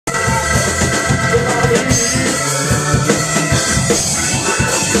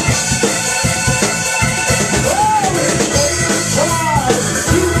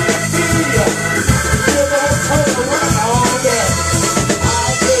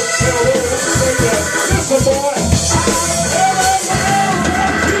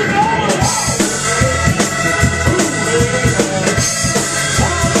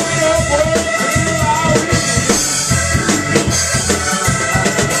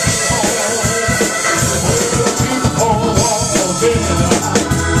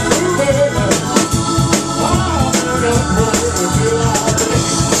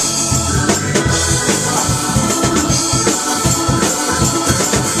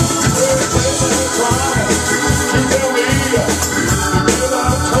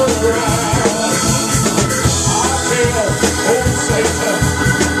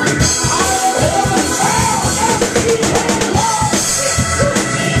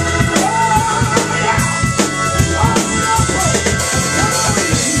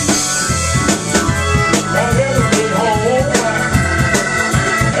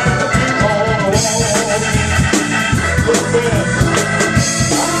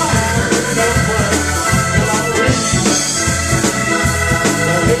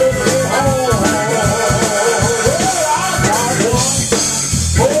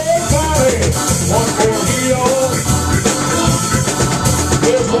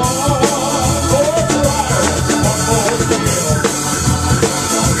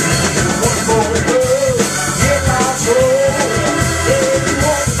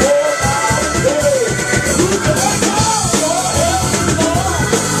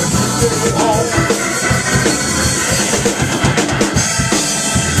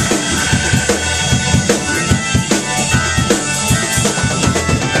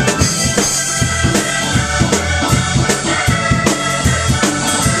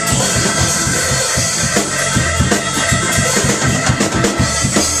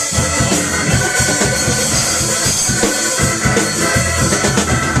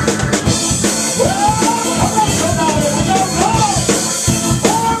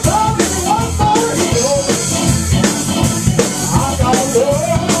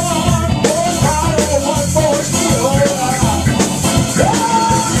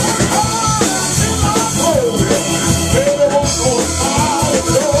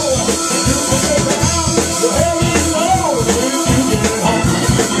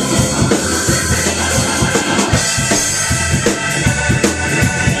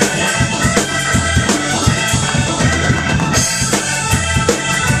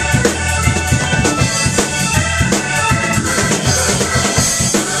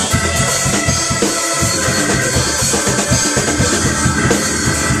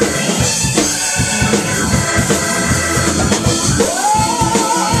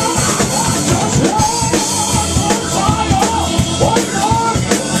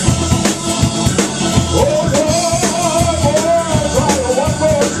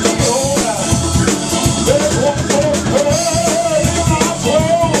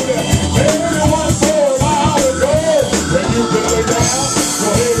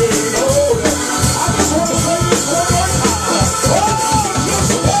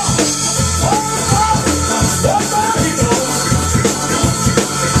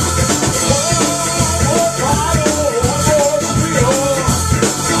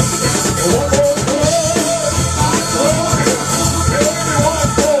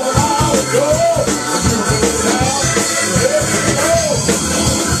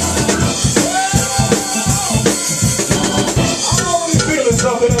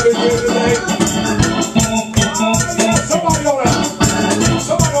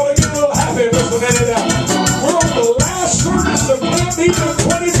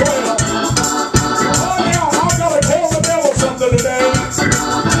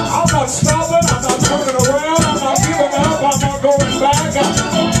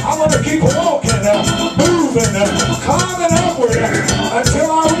climbing upward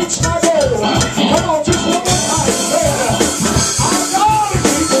until I reach my goal. Come on, just one more time. Say it. I gotta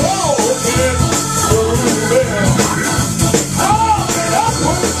keep walking, moving, climbing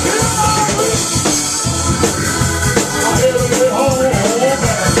upward till I reach my heavenly home. I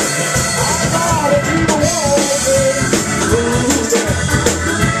gotta keep walking, moving,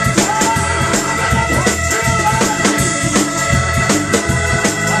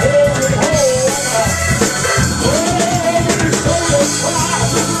 climbing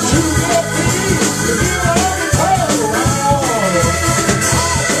upward till I reach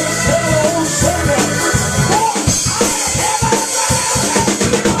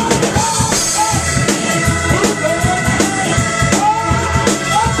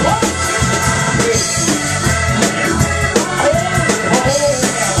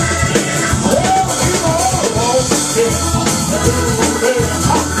my heavenly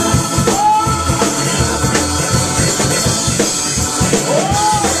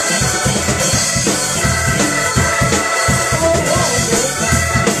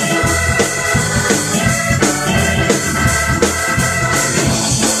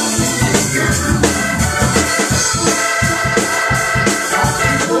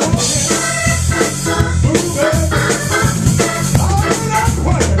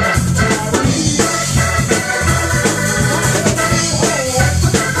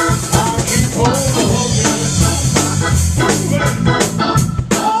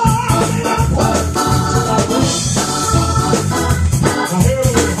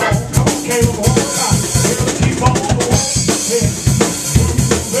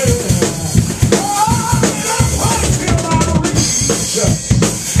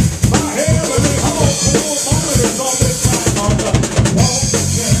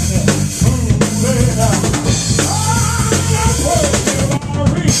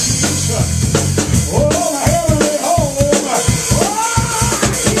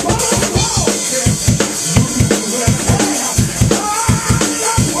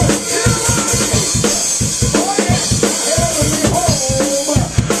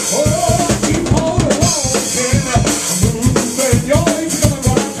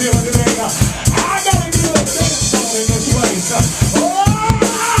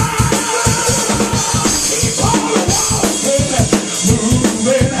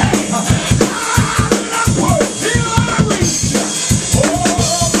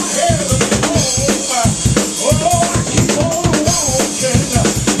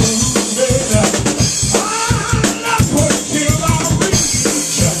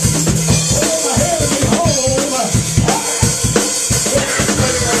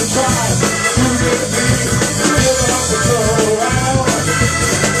tried to get me, never have to turn around.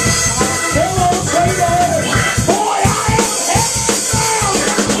 Come on, Satan, boy, I am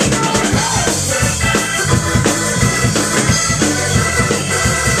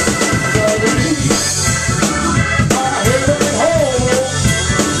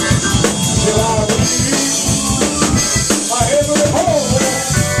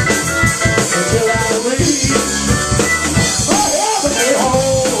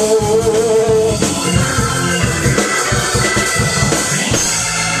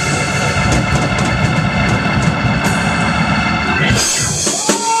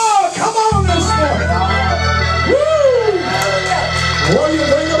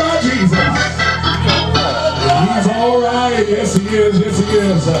yes, he is. Yes, he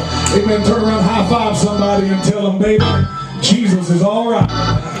is. Amen. Turn around, high five somebody and tell them, baby, Jesus is all right.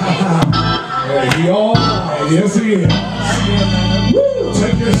 He all right. Yes, he is. Woo.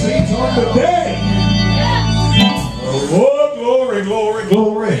 Take your seats on the day. Oh, glory, glory,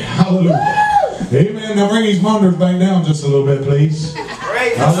 glory. Hallelujah. Amen. Now bring these monitors back down just a little bit, please.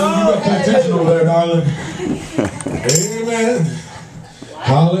 Hallelujah. You got that attention over there, darling. Amen.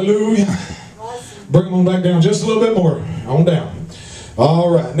 Hallelujah. Bring them on back down just a little bit more. On down. All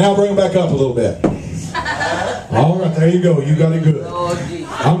right. Now bring them back up a little bit. All right. There you go. You got it good.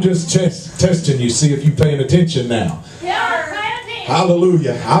 I'm just testing you. See if you're paying attention now.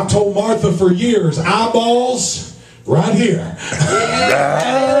 Hallelujah. I've told Martha for years, eyeballs right here.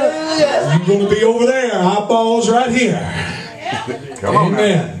 You're going to be over there. Eyeballs right here. Come on.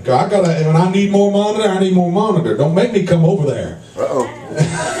 Amen. When I need more monitor, I need more monitor. Don't make me come over there. Uh-oh.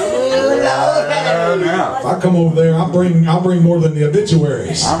 If I come over there, I'll bring more than the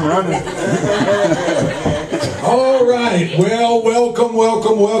obituaries. I'm running. All right. Well,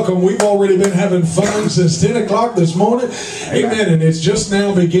 welcome. We've already been having fun since 10 o'clock this morning. Amen. And it's just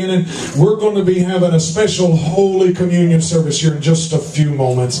now beginning. We're going to be having a special Holy Communion service here in just a few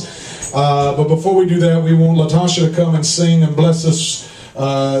moments. But before we do that, we want Latasha to come and sing and bless us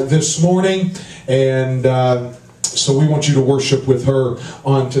this morning. And so we want you to worship with her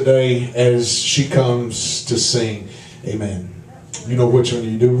on today as she comes to sing. Amen. You know which one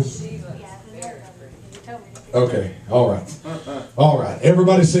you do? Okay. All right. All right.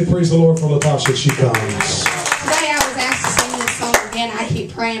 Everybody say praise the Lord for Latasha as she comes. Today I was asked to sing this song again. I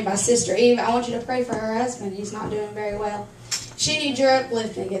Keep Praying by Sister Eve. I want you to pray for her husband. He's not doing very well. She needs your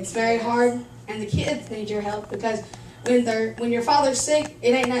uplifting. It's very hard. And the kids need your help because when your father's sick,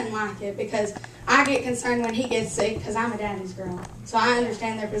 it ain't nothing like it, because I get concerned when he gets sick because I'm a daddy's girl. So I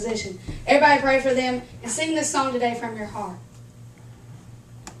understand their position. Everybody pray for them and sing this song today from your heart.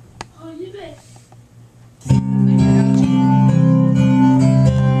 Oh, you bet.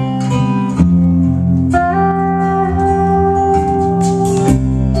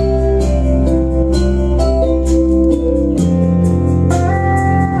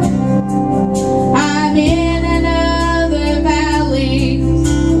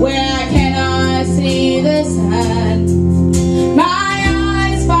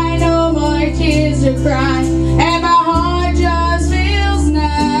 Cry, and my heart just feels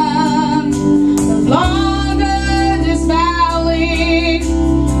numb.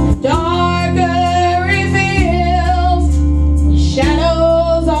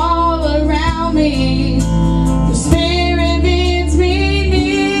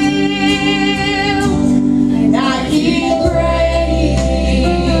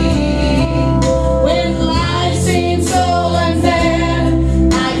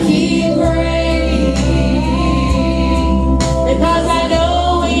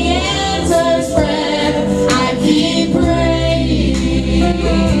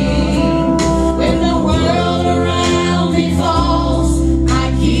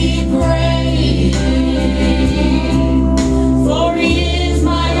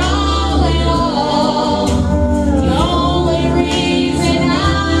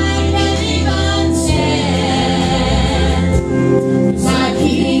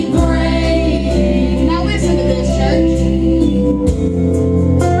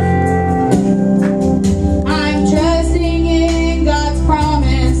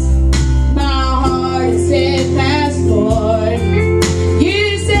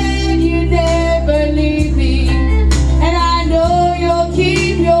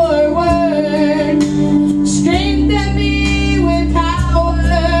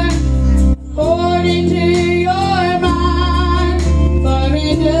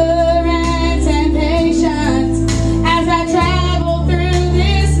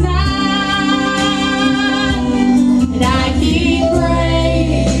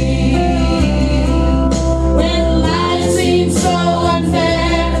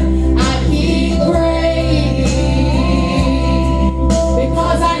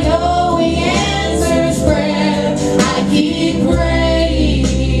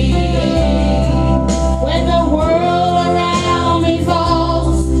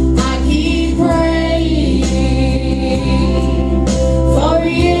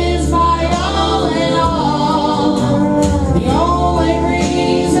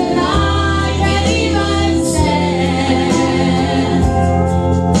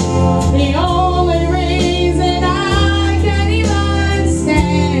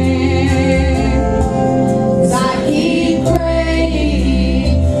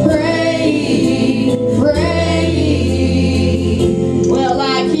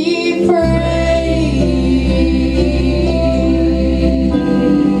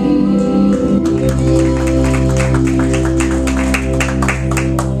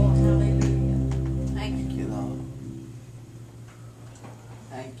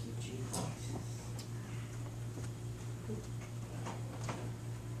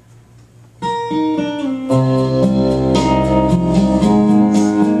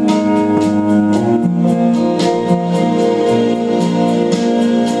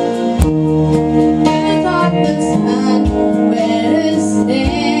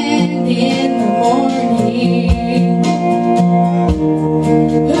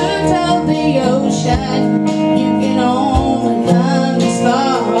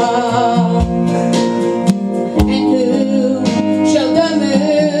 And who showed the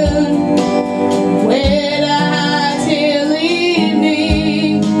moon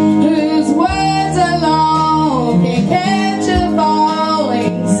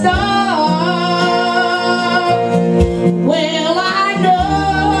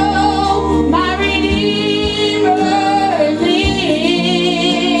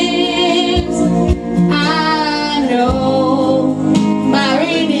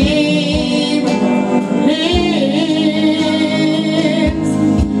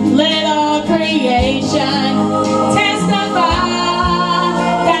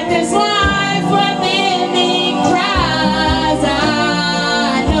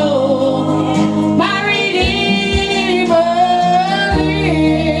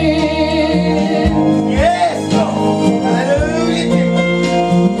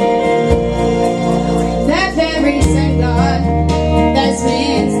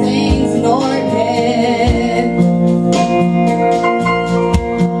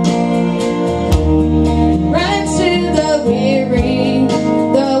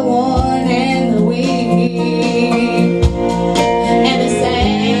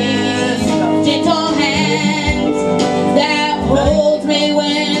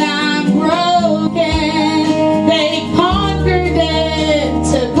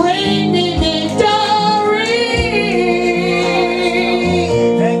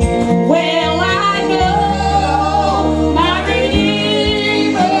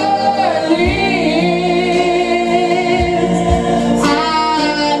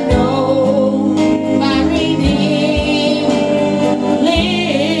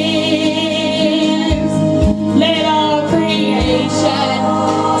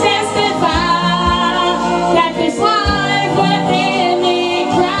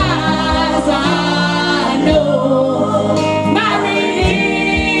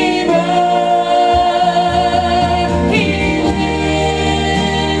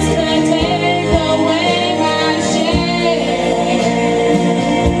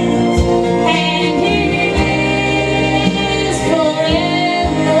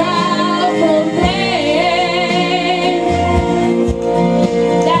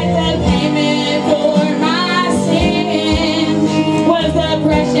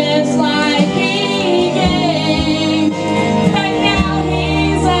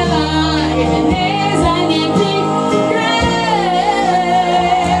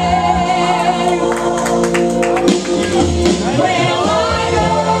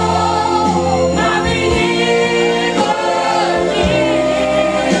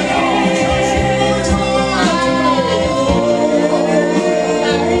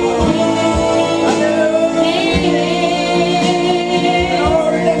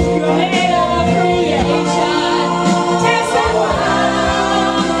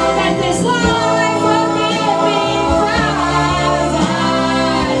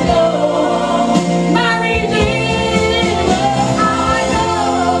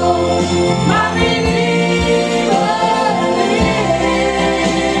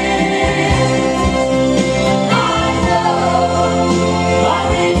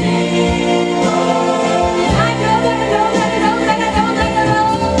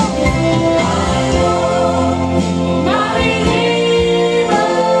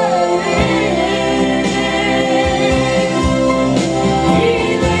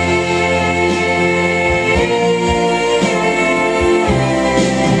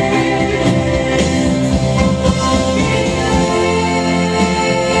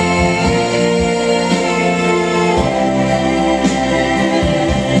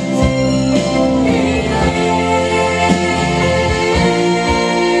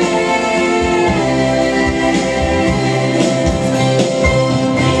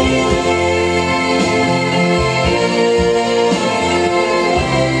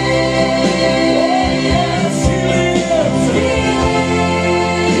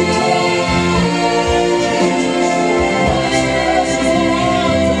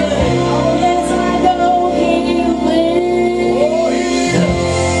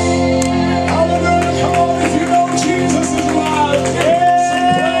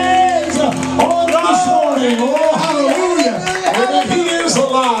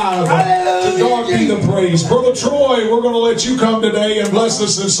alive. To God be the praise. Brother Troy, we're going to let you come today and bless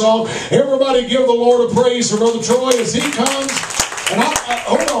us in song. Everybody give the Lord a praise for Brother Troy as he comes. And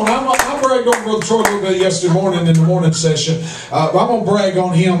hold on, I bragged on Brother Troy a little bit yesterday morning in the morning session. I'm going to brag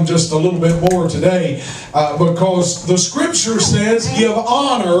on him just a little bit more today because the Scripture says, give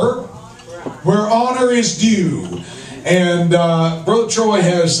honor where honor is due. And Brother Troy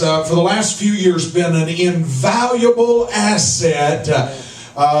has, for the last few years, been an invaluable asset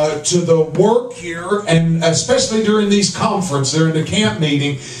to the work here, and especially during these conferences, during the camp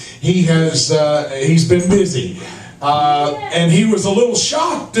meeting. He's been busy. And he was a little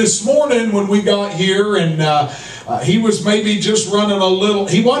shocked this morning when we got here, and he was maybe just running a little.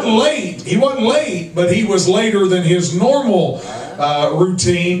 He wasn't late, but he was later than his normal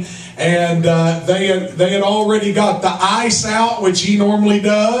routine. And they had already got the ice out, which he normally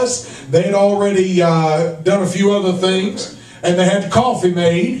does. They had already done a few other things, and they had coffee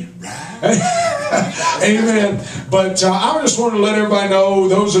made. Amen. But I just wanted to let everybody know,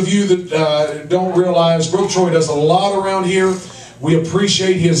 those of you that don't realize, Brother Troy does a lot around here. We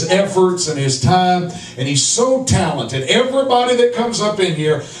appreciate his efforts and his time, and he's so talented. Everybody that comes up in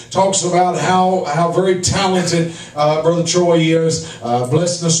here talks about how very talented Brother Troy is,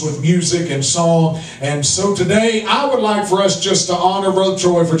 blessing us with music and song. And so today, I would like for us just to honor Brother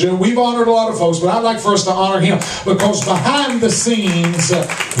Troy for doing. We've honored a lot of folks, but I'd like for us to honor him because behind the scenes,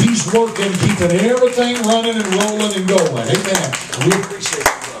 he's working, keeping everything running and rolling and going. Amen. We appreciate it.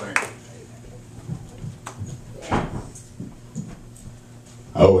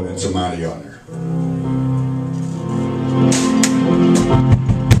 Oh, and it's a mighty honor.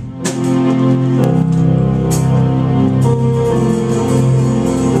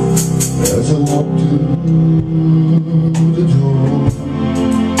 As I walk through the door,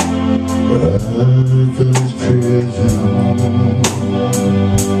 I feel His presence.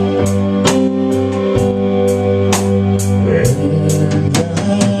 And I knew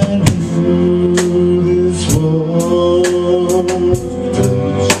this was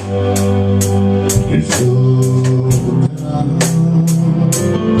it's so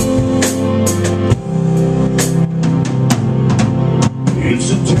it's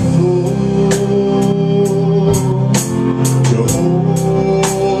a temple to Jehovah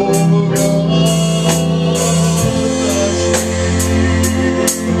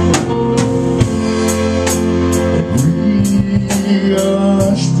we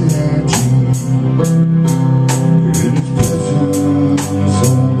are standing in His presence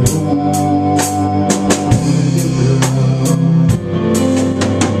on the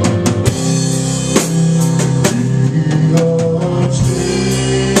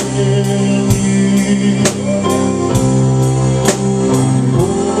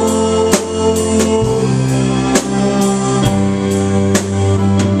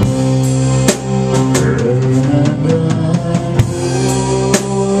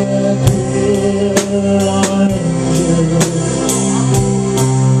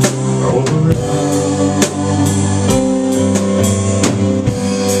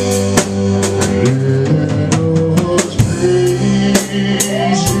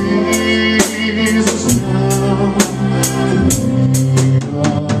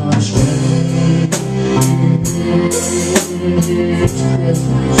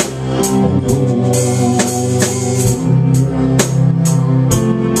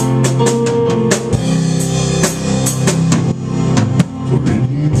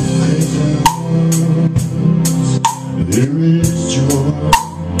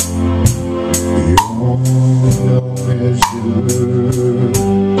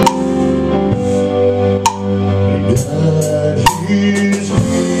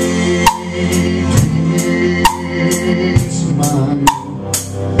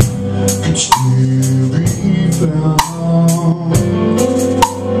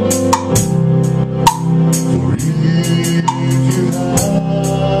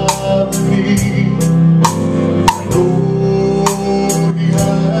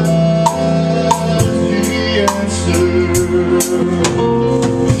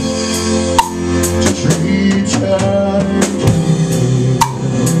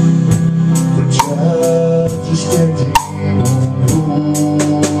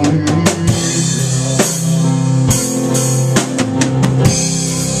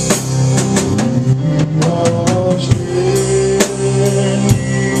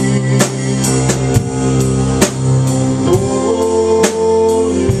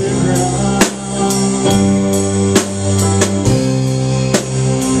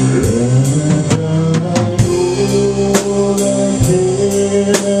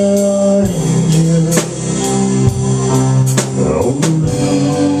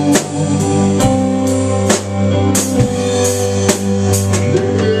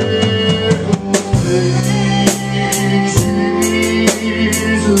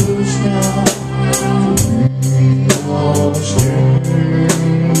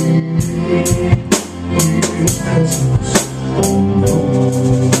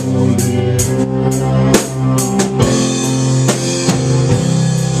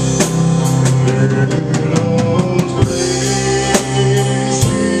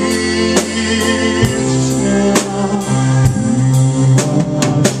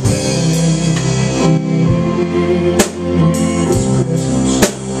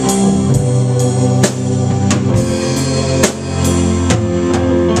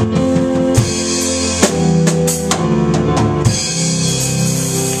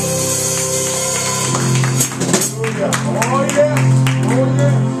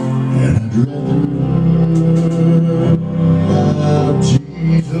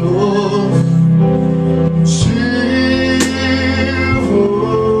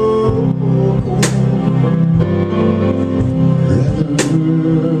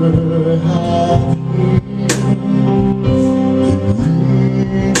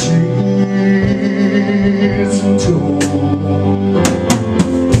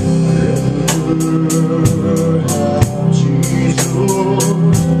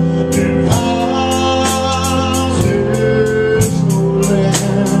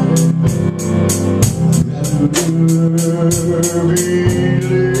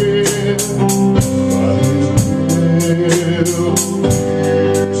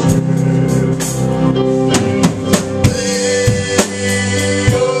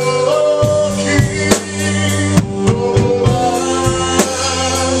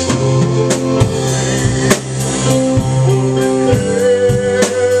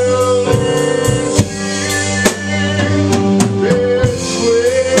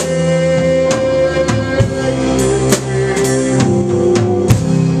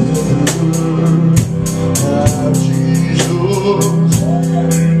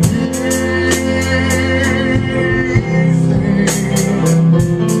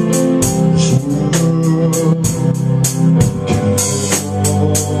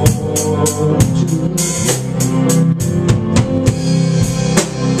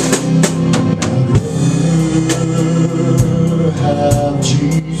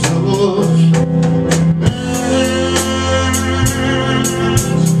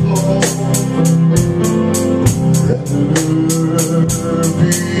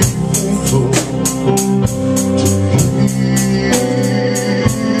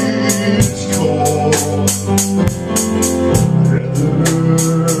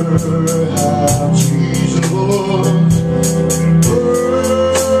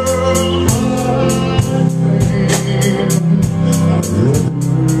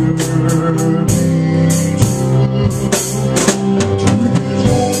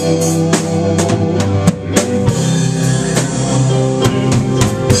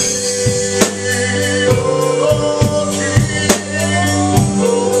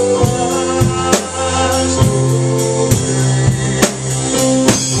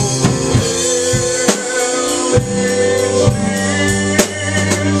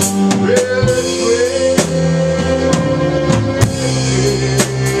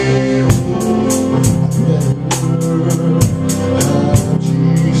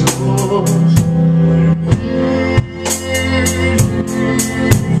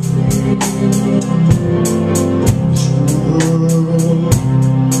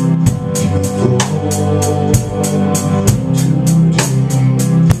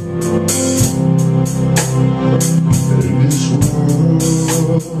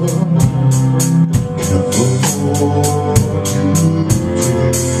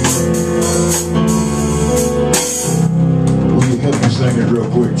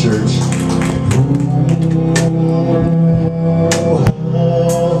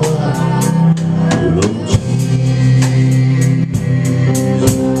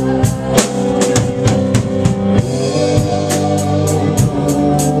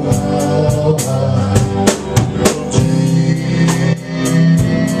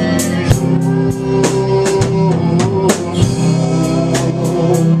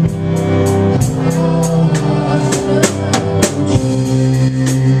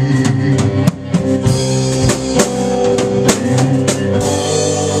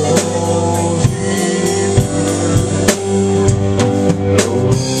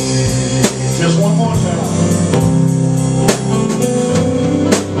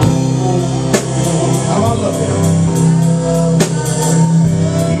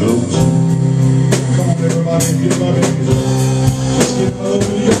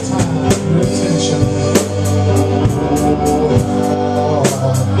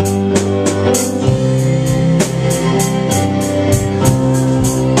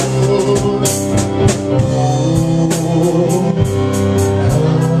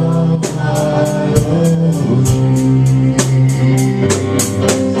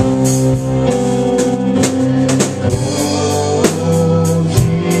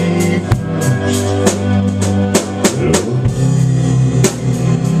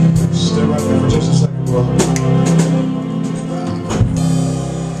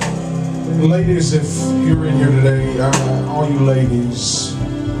Ladies, if you're in here today, all you ladies,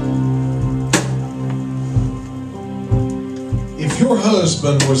 if your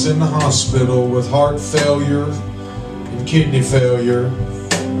husband was in the hospital with heart failure and kidney failure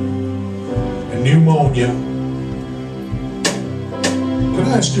and pneumonia, can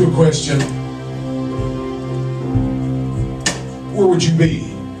I ask you a question? Where would you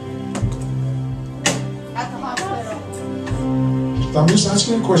be? At the hospital. I'm just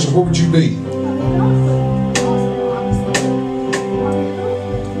asking a question. Where would you be?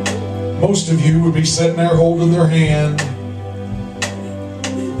 Most of you would be sitting there holding their hand.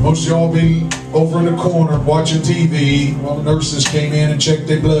 Most of y'all be over in the corner watching TV while the nurses came in and checked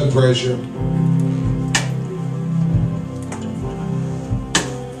their blood pressure.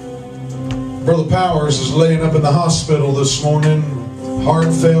 Brother Powers is laying up in the hospital this morning,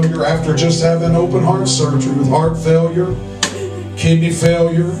 Heart failure after just having open heart surgery with heart failure, kidney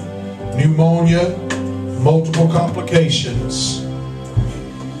failure, pneumonia, multiple complications.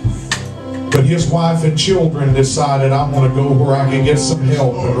 But his wife and children decided, I'm going to go where I can get some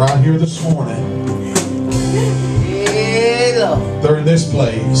help. And right here this morning, they're in this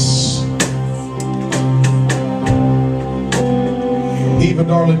place. Eva,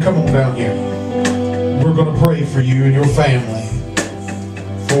 darling, come on down here. We're going to pray for you and your family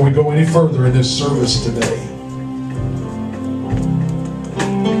before we go any further in this service today.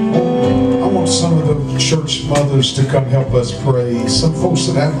 I want some of the church mothers to come help us pray. Some folks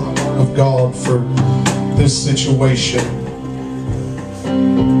that have the heart of God for this situation.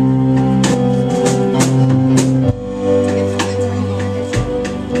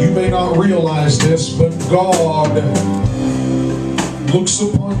 You may not realize this, but God looks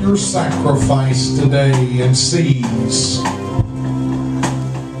upon your sacrifice today and sees.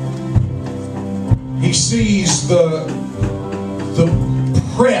 He sees the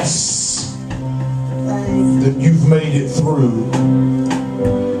press that you've made it through.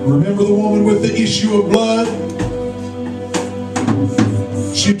 Remember the woman with the issue of blood?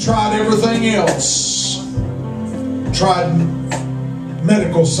 She tried everything else. Tried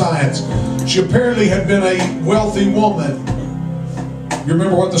medical science. She apparently had been a wealthy woman. You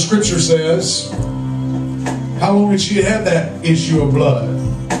remember what the scripture says? How long had she had that issue of blood?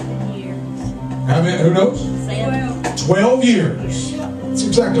 Years. How many? Who knows? 12 years. That's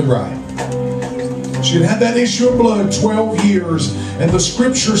exactly right. She had had that issue of blood 12 years, and the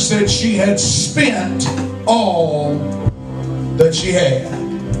scripture said she had spent all that she had.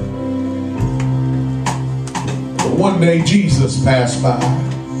 But one day Jesus passed by.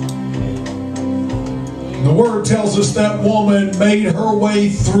 The word tells us that woman made her way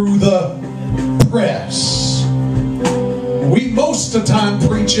through the press. We most of the time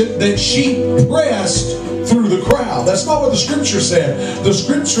preach it that she pressed through the crowd. That's not what the scripture said. The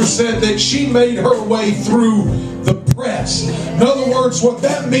scripture said that she made her way through the press. In other words, what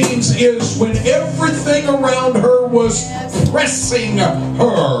that means is when everything around her was pressing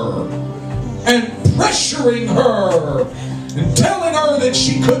her and pressuring her and telling her that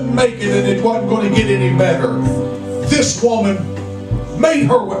she couldn't make it and it wasn't going to get any better, this woman made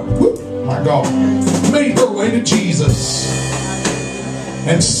her way, my God, made her way to Jesus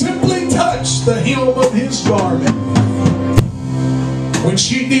and simply touched the hem of his garment. When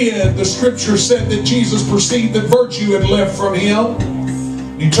she did, the scripture said that Jesus perceived that virtue had left from him.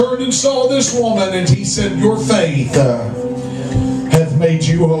 He turned and saw this woman and he said, your faith hath made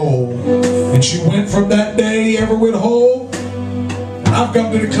you whole. And she went from that day ever went whole. I've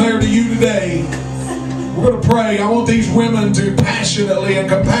come to declare to you today, we're going to pray. I want these women to passionately and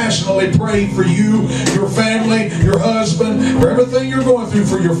compassionately pray for you, your family, your husband, for everything you're going through,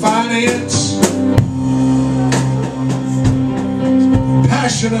 for your finance.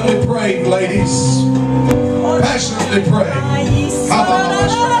 Passionately pray, ladies. Passionately pray.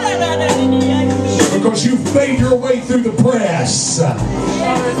 Because you've made your way through the press.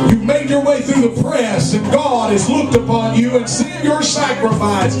 You've made your way through the press, and God has looked upon you and seen your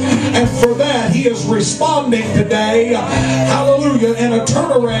sacrifice, and for that He is responding today. Hallelujah. And a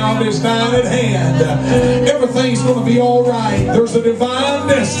turnaround is nigh at hand. Everything's going to be all right. There's a divine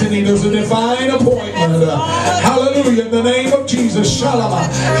destiny. There's a divine appointment. Hallelujah. In the name of Jesus. Shalom.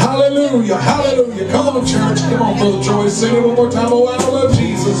 Hallelujah. Hallelujah. Come on, church. Come on, Brother Troy. Sing it one more time. Oh, I love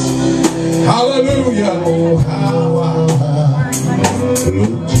Jesus. Hallelujah. Oh, how I love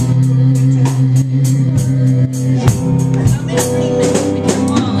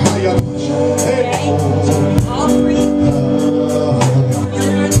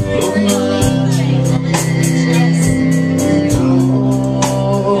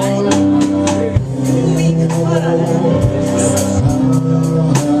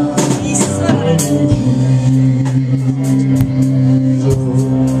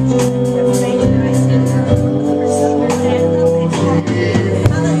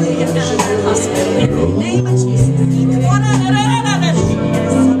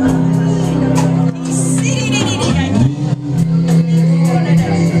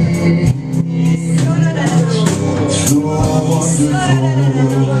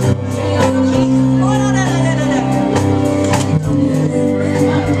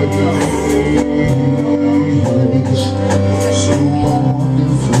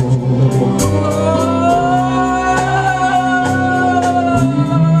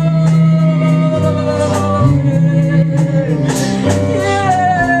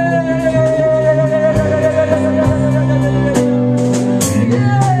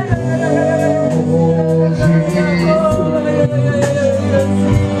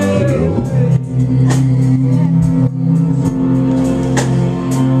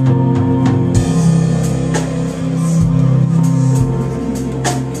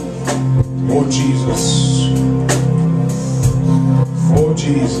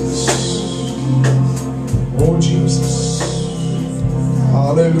Jesus. Oh, Jesus.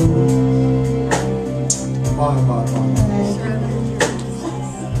 Hallelujah. My.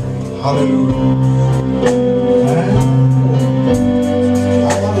 Hallelujah. Man, I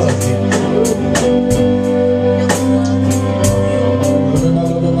love him.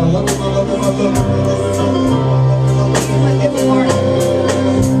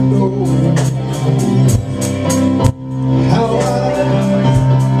 How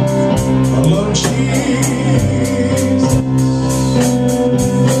I love Jesus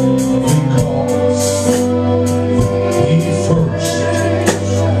because He first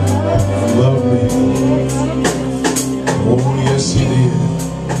loved me. Oh yes He did.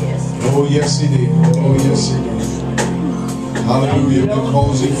 Oh yes He did. Oh yes He did. Hallelujah,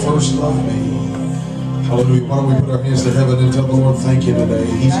 because He first loved me. Hallelujah. Why don't we put our hands to heaven and tell the Lord thank you today.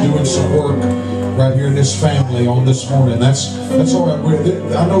 He's doing some work right here in this family on this morning. That's all right.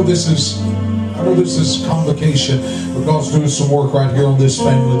 I know this is convocation, but God's doing some work right here on this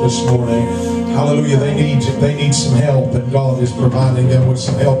family this morning. Hallelujah. They need some help, and God is providing them with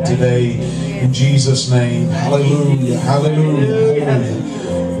some help today in Jesus' name. Hallelujah. Hallelujah.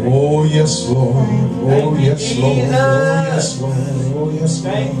 Hallelujah. Oh yes, Lord. Oh yes, Lord. Oh yes, Lord. Oh yes,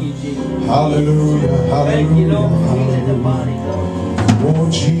 Lord. Hallelujah. Hallelujah. Hallelujah. Oh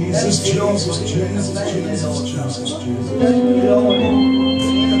Jesus, Jesus, Jesus, Jesus, Jesus, Jesus.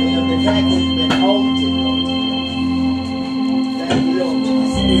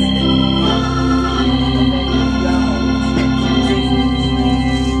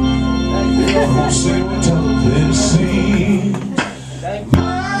 Sing one time. This sing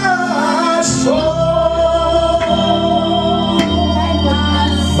my soul,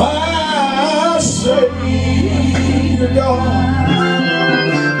 my Savior God,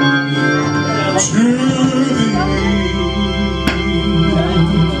 to Thee.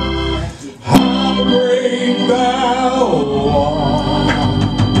 How great Thou art!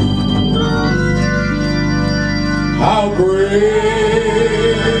 How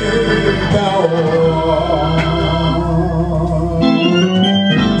great Thou art!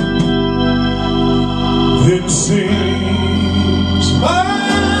 Then sings my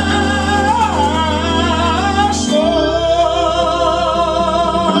soul,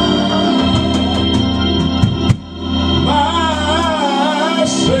 my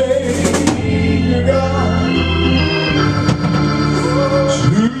Savior God,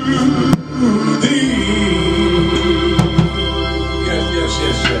 to Thee. Yes, yes,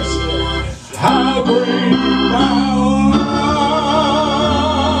 yes, yes. How great Thou art!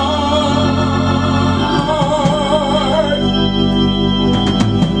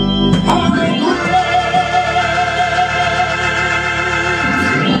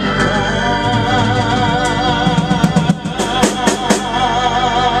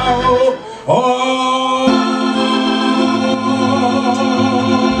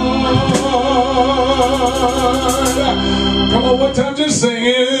 Come on, one time, just sing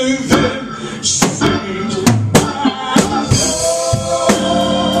it. Then sings my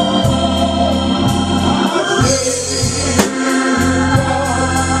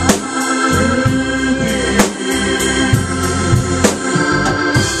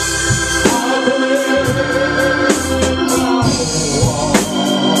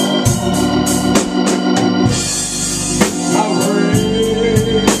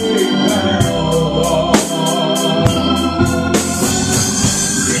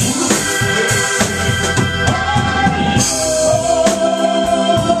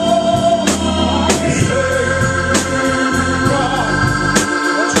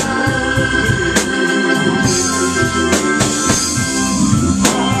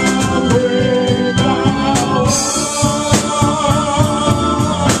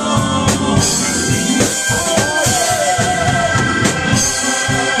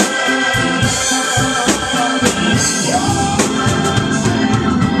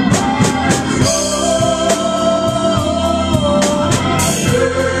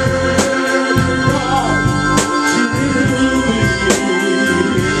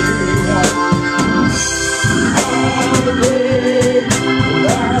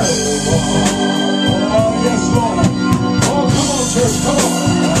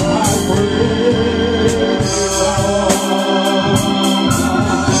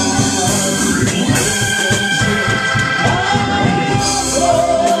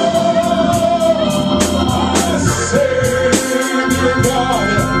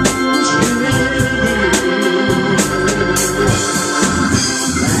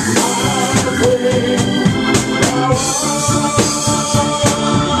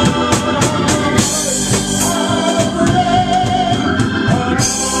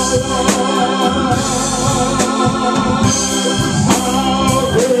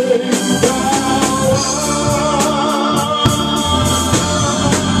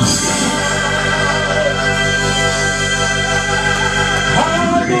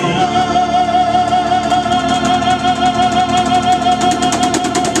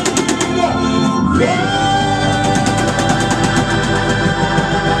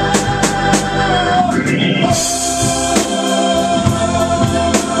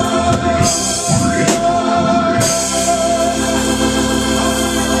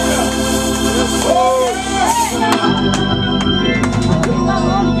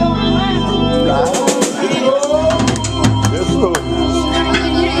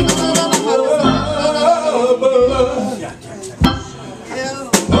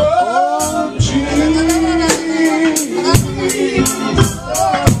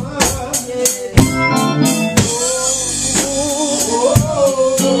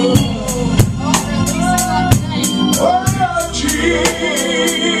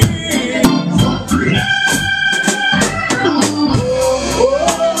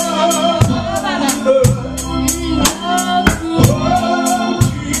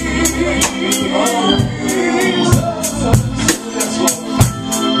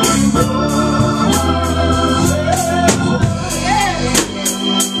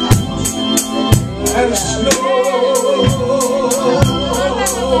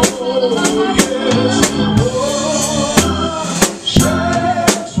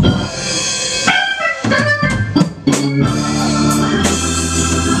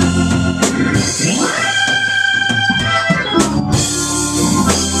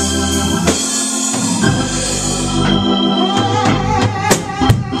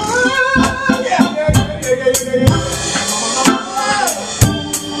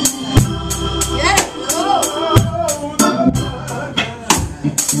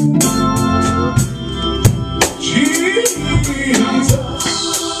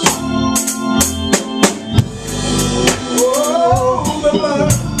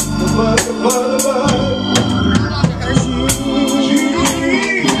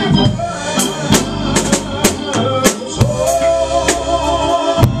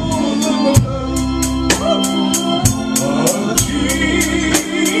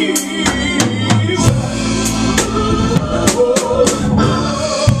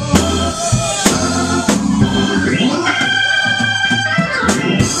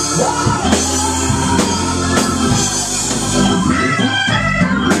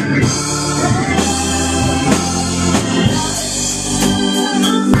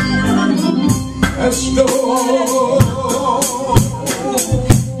Let's go.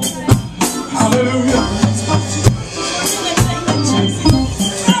 Hallelujah.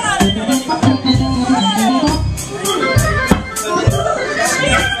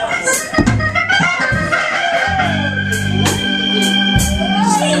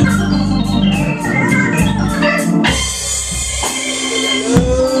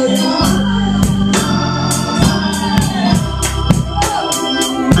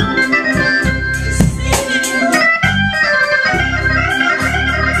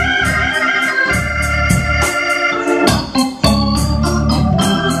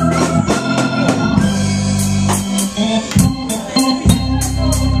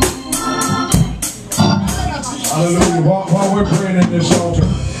 Hallelujah. While we're praying in this altar,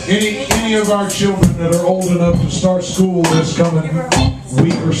 any of our children that are old enough to start school this coming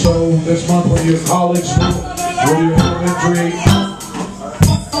week or so, this month, whether you're in college, whether you're elementary,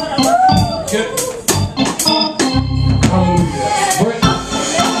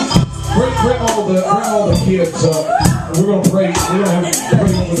 bring all the kids up. We're going to pray. We're going to have to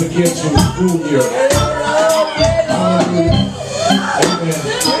pray over the kids for the school year. Hallelujah. Amen.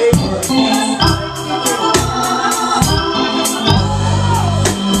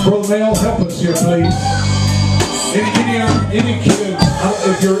 Brother Mel, help us here, please. Any kids,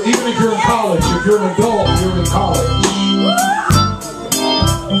 even if you're in college, if you're an adult, you're in college.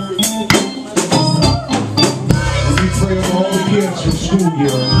 We pray over all the kids for school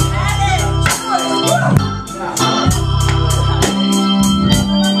year.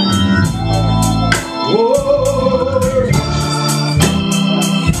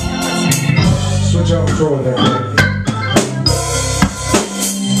 Switch out control there, please.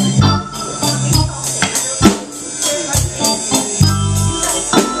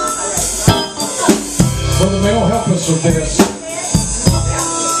 Brother Mel, help us with this.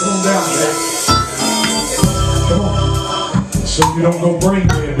 Come on down, man. Come on. So you don't go brain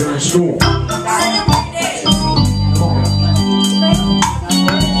dead during school. Come on.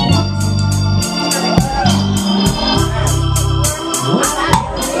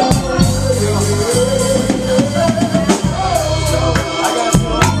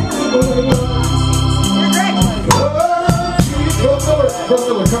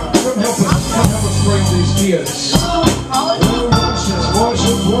 Brother, come help us bring these kids. Wash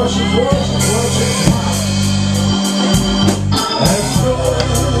it. Let's go.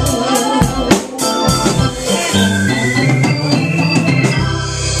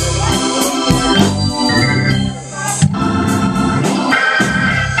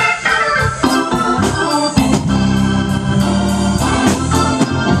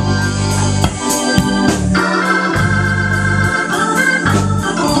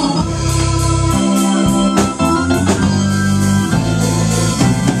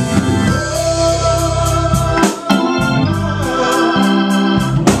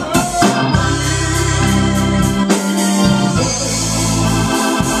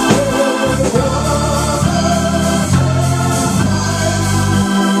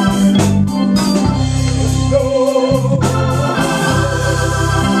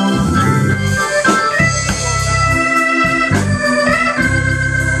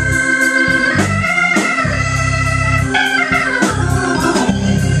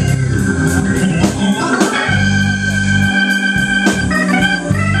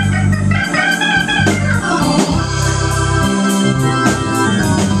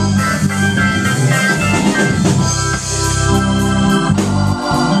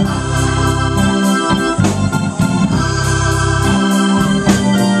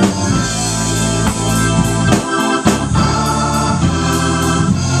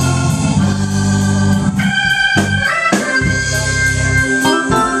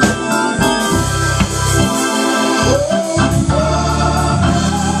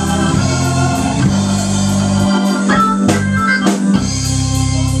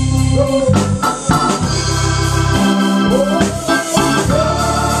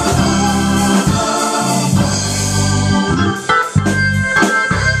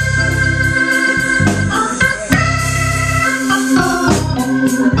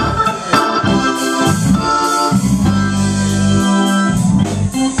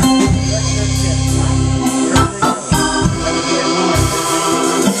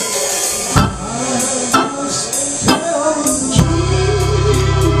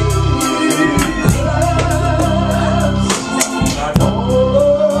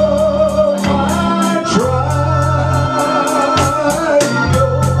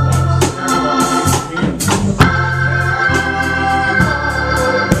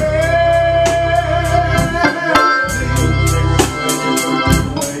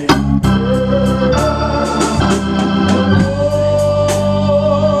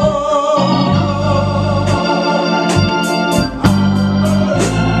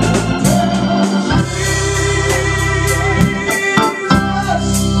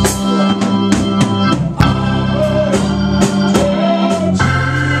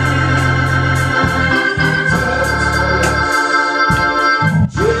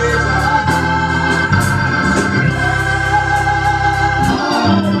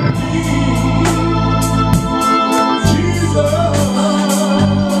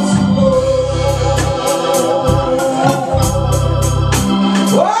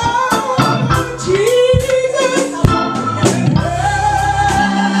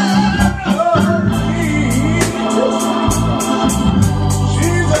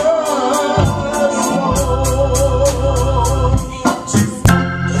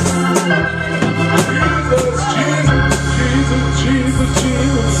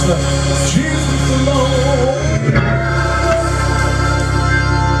 Jesus alone.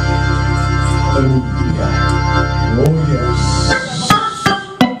 Hallelujah. Oh yes.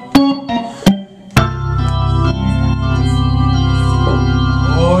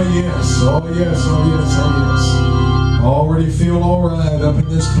 Oh yes, oh yes, oh yes, oh yes. I already feel all right up in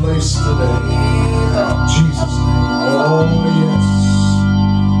this place today. In Jesus' name. Oh yes.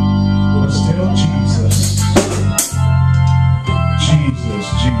 Let's tell Jesus. Jesus,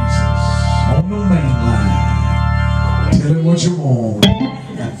 Jesus. On the main line. Tell him what you want.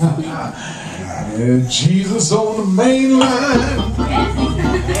 Yeah, Jesus on the main line. I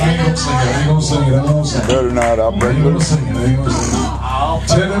ain't gonna sing it, I ain't gonna sing it, I ain't gonna sing it. Better not, I'll I break ain't gonna it. sing it, I ain't gonna sing it.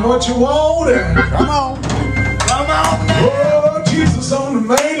 Tell him what you want. Come on. Come on. Oh, Jesus on the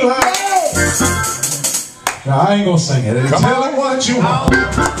main line. Now, I ain't gonna sing it. Come Tell on. him what you want.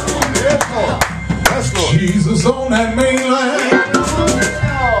 Yes, Lord. Yes, Lord. Jesus on that main line.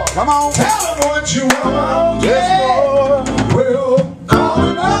 Come on. Tell him what you want. Yes, Lord. Well, call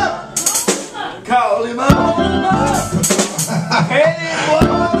him up. Call him up.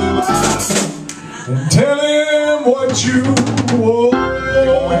 And tell him what you want. I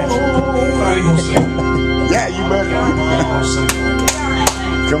ain't gonna sing it. Yeah, you better. I ain't gonna sing it.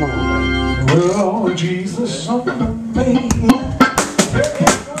 Come on. Well, Jesus on the main line.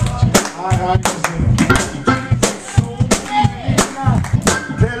 I ain't gonna sing it.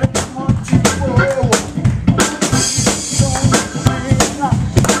 Tell him what you want.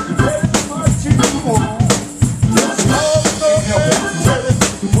 Tell him what you want.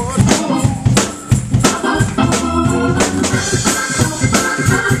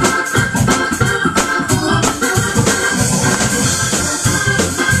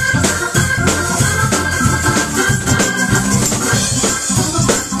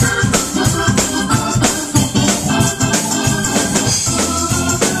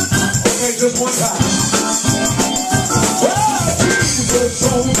 Just one time. Well, Jesus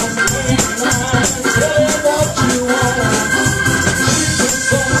on the main line. Tell him what you want. Jesus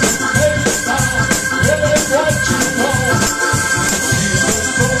on the main line. Tell him what you want.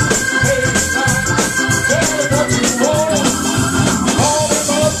 Jesus on the main line. Tell him what you want. Call him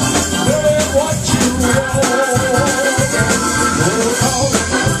up. Tell him what you want. Oh, call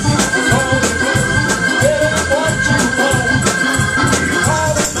him up. Call him up. Tell him what you want.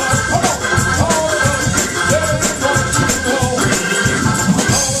 Call him up. Come on. Call him up. Tell him what you want.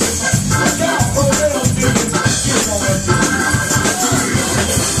 Look out for little niggas. Get on that bitch.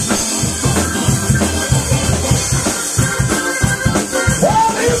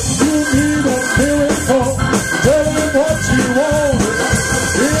 Well, if you need a miracle, tell him what you want.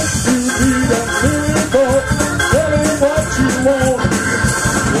 If you need a miracle, tell him what you want.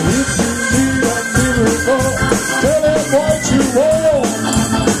 If you need a miracle, tell him what you want.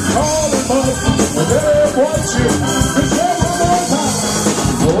 Call him up and tell him what you want. Just say one more time.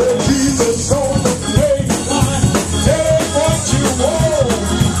 Oh, Jesus on the main line, tell him what you want.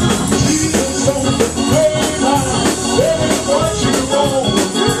 Jesus on the main line, tell him what you want.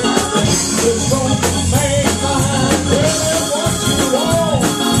 Jesus on the main line, tell him what you want.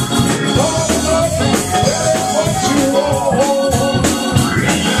 Call him up and tell him what you want.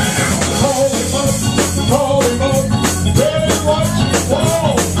 Call him up, call him up, tell him what you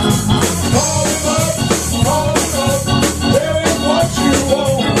want. Call him up, tell him what you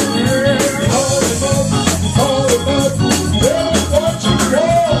want. Call him up, tell him what you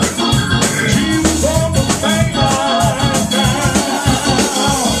want. Jesus on the main line now.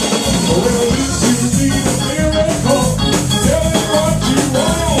 Well, if you need a miracle, tell him what you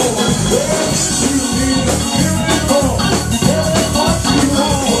want. Well, if you need a miracle, tell him what you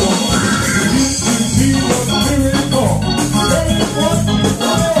want. If you need a miracle, tell him what you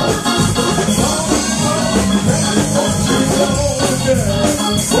want. Call him up, tell him what you want. Yeah.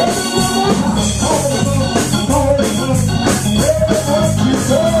 Call him up, call him up, call him up, tell him what you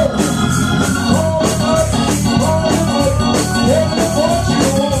want. Call him up, tell him what you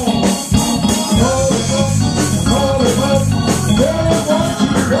want. Call him up, tell him what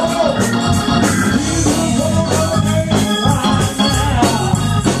you want. Jesus on the main line now.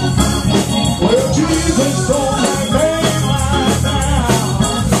 Well, Jesus on the main line now.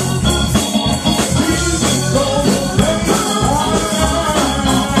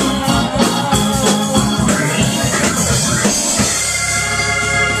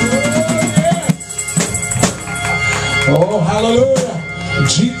 Oh, hallelujah.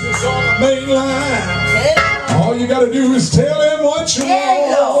 Jesus on the main line. All you got to do is tell him what you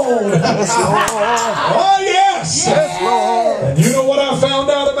want. Oh, yes. Yes, Lord. And you know what I found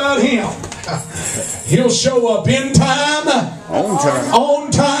out about him? He'll show up in time On time. On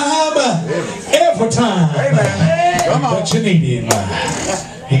time, every time. Amen. That you need him.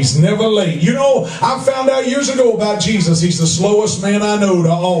 He's never late. You know, I found out years ago about Jesus. He's the slowest man I know to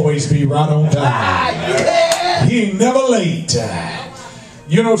always be right on time. He ain't never late.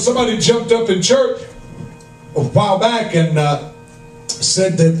 You know, somebody jumped up in church a while back and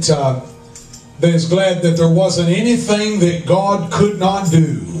said that they was glad that there wasn't anything that God could not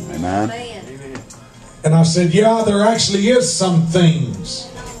do. Amen. And I said, yeah, there actually is some things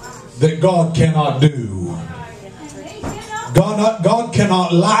that God cannot do. God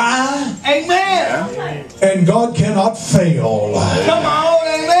cannot lie. Amen. And God cannot fail. Come on,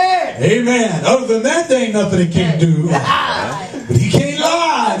 amen. Amen. Other than that, there ain't nothing He can't do. But He can't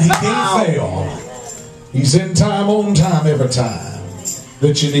lie and He can't fail. He's in time, on time, every time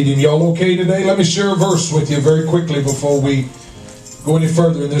that you need Him. Y'all okay today? Let me share a verse with you very quickly before we go any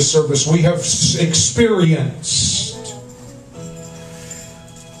further in this service. We have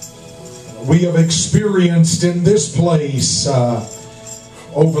experienced in this place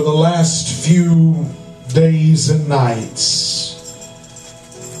over the last few days and nights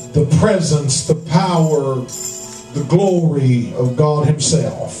the presence, the power, the glory of God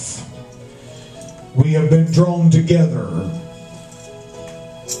Himself. We have been drawn together,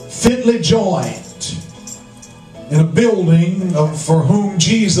 fitly joined, in a building for whom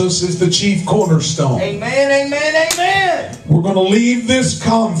Jesus is the chief cornerstone. Amen, amen, amen. We're going to leave this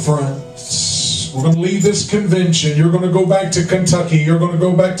conference. We're going to leave this convention. You're going to go back to Kentucky. You're going to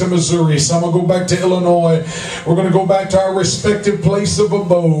go back to Missouri. Some will go back to Illinois. We're going to go back to our respective place of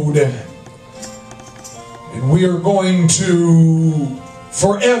abode. And we are going to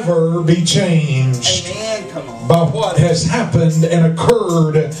forever be changed Amen. Come on. by what has happened and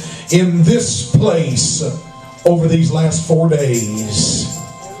occurred in this place over these last 4 days.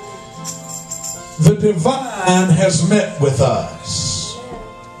 The divine has met with us.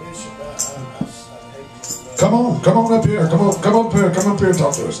 Come on up here. Come up here.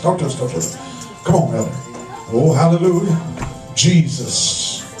 Talk to us. Come on, Elder. Oh, hallelujah.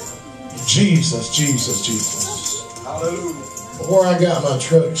 Jesus. Hallelujah. Before I got my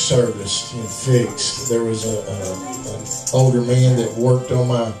truck serviced and fixed, there was an older man that worked on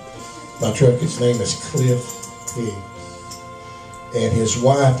my truck. His name is Cliff Pig, and his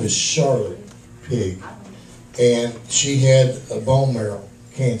wife is Charlotte Pig, and she had a bone marrow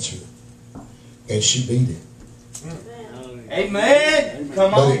cancer, and she beat it. Amen.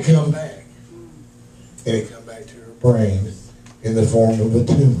 Come But on. it come back, and it come back to her brain in the form of a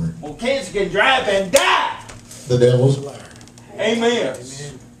tumor. Well, cancer can drive and die. The devil's a liar, Amen.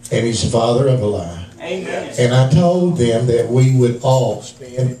 and he's the father of a lie. Amen. And I told them that we would all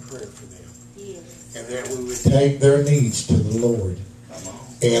stand in prayer for them, and that we would take their needs to the Lord.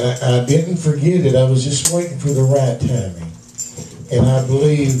 And I didn't forget it. I was just waiting for the right timing. And I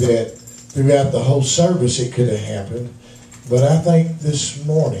believe that throughout the whole service it could have happened. But I think this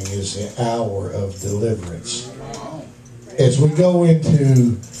morning is the hour of deliverance. As we go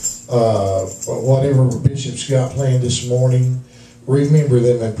into whatever Bishop's got planned this morning, remember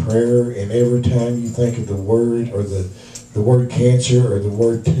them in prayer. And every time you think of the word, or the word cancer, or the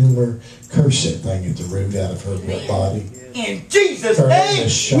word tumor, curse that thing at the root out of her body. In Jesus' name,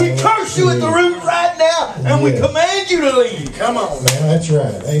 we curse you at the root right now, and we command you to leave. Come on now, that's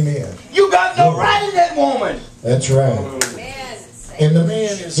right. Amen. You got no right in that woman. That's right. And the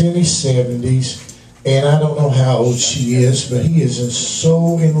man is in his 70s, and I don't know how old she is, but he is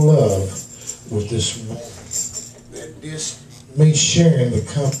so in love with this woman that just me sharing the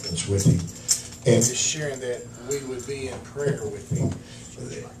conference with him, and just sharing that we would be in prayer with him.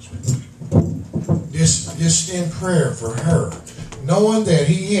 Just in prayer for her, knowing that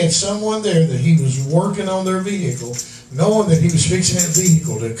he had someone there, that he was working on their vehicle, knowing that he was fixing that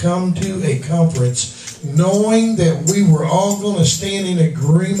vehicle to come to a conference, knowing that we were all going to stand in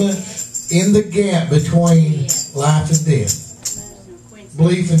agreement in the gap between life and death,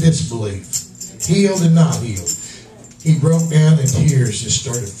 belief and disbelief, healed and not healed. He broke down and tears just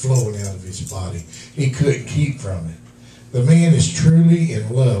started flowing out of his body. He couldn't keep from it. The man is truly in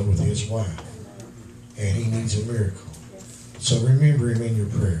love with his wife, and he needs a miracle. So remember him in your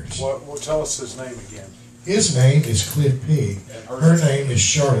prayers. Well, tell us his name again. His name is Cliff Pig. Her name is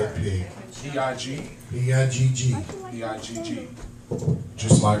Charlotte Pig. P-I-G? P-I-G-G. P-I-G-G.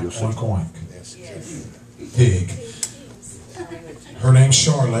 Just like one coin. Pig. Her name's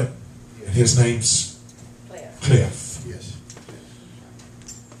Charlotte, and his name's Cliff. Yes.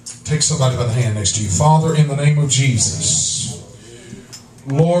 Take somebody by the hand next to you. Father, in the name of Jesus,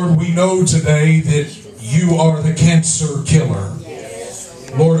 Lord, we know today that you are the cancer killer.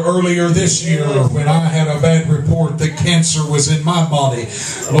 Lord, earlier this year when I had a bad report that cancer was in my body,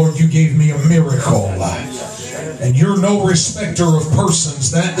 Lord, you gave me a miracle. And you're no respecter of persons.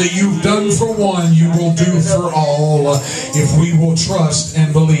 That you've done for one, you will do for all if we will trust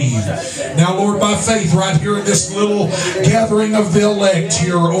and believe. Now, Lord, by faith, right here in this little gathering of the elect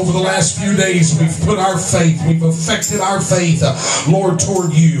here over the last few days, we've put our faith, we've affected our faith, Lord,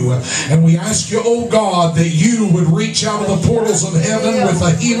 toward you. And we ask you, oh God, that you would reach out of the portals of heaven with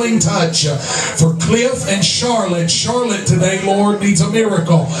a healing touch for Cliff and Charlotte. Charlotte today, Lord, needs a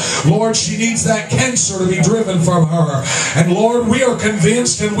miracle. Lord, she needs that cancer to be driven from her. And Lord, we are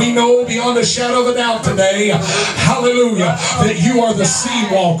convinced and we know beyond a shadow of a doubt today, hallelujah, that you are the sea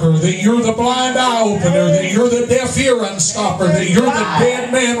walker, that you're the blind eye opener, that you're the deaf ear unstopper, that you're the dead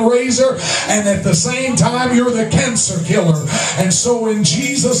man raiser, and at the same time you're the cancer killer. And so in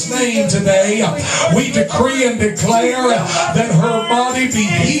Jesus' name today, we decree and declare that her body be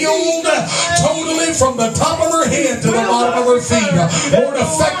healed totally from the top of her head to the bottom of her feet. Lord,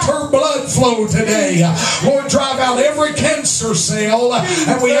 affect her blood flow today. Lord, drive out every cancer cell,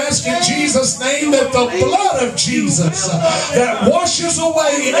 and we ask in Jesus' name that the blood of Jesus that washes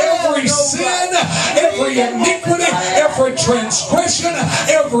away every sin, every iniquity, every transgression,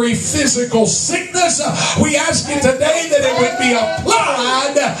 every physical sickness, we ask you today that it would be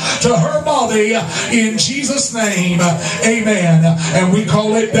applied to her body in Jesus' name. Amen. And we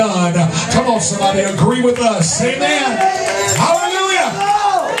call it done. Come on, somebody, agree with us. Amen. Hallelujah.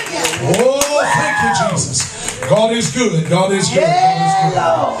 Oh, thank you, Jesus. God is good. God is good.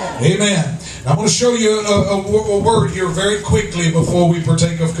 God is good. Amen. I'm going to show you a word here very quickly before we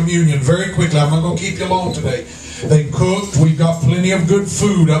partake of communion. Very quickly. I'm not going to keep you long today. They cooked. We've got plenty of good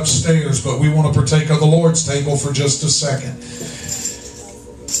food upstairs, but we want to partake of the Lord's table for just a second.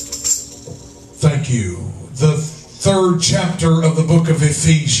 Thank you. The 3rd chapter of the book of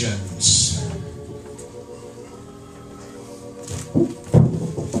Ephesians.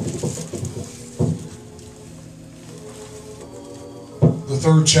 The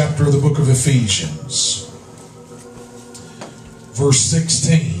 3rd chapter of the book of Ephesians, verse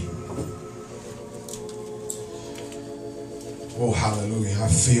 16. Oh, hallelujah. I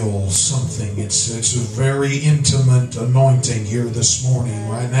feel something. It's a very intimate anointing here this morning,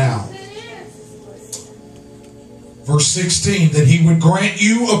 right now. Verse 16, that he would grant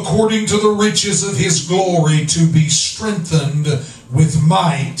you according to the riches of his glory to be strengthened with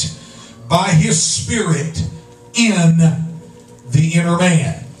might by his Spirit in the inner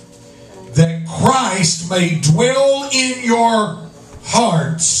man, that Christ may dwell in your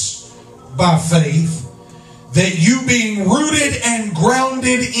hearts by faith, that you being rooted and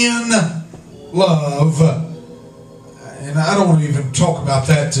grounded in love. And I don't want to even talk about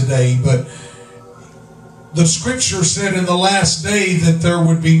that today, but the scripture said in the last day that there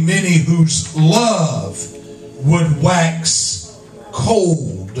would be many whose love would wax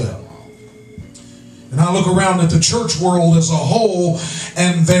cold. And I look around at the church world as a whole,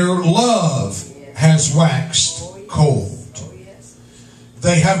 and their love has waxed cold.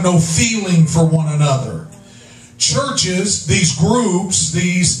 They have no feeling for one another. Churches, these groups,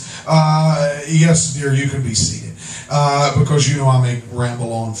 these, yes, dear, you can be seated, because you know I may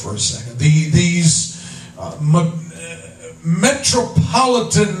ramble on for a second. These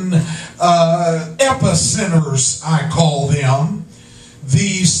metropolitan epicenters, I call them,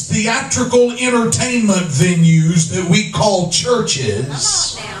 these theatrical entertainment venues that we call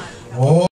churches. Oh,